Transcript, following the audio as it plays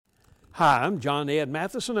Hi, I'm John Ed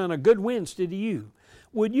Matheson, and a good Wednesday to you.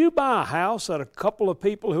 Would you buy a house that a couple of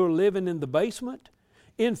people who are living in the basement?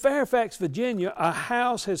 In Fairfax, Virginia, a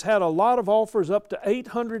house has had a lot of offers up to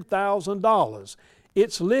 $800,000.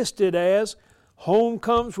 It's listed as home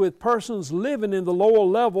comes with persons living in the lower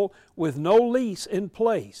level with no lease in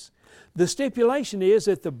place. The stipulation is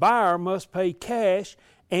that the buyer must pay cash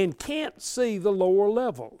and can't see the lower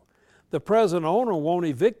level. The present owner won't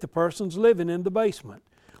evict the persons living in the basement.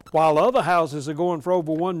 While other houses are going for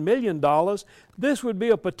over $1 million, this would be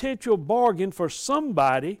a potential bargain for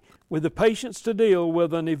somebody with the patience to deal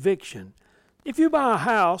with an eviction. If you buy a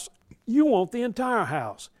house, you want the entire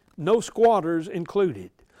house, no squatters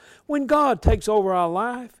included. When God takes over our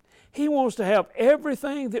life, He wants to have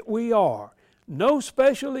everything that we are, no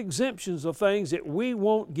special exemptions of things that we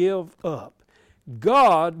won't give up.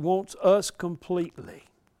 God wants us completely.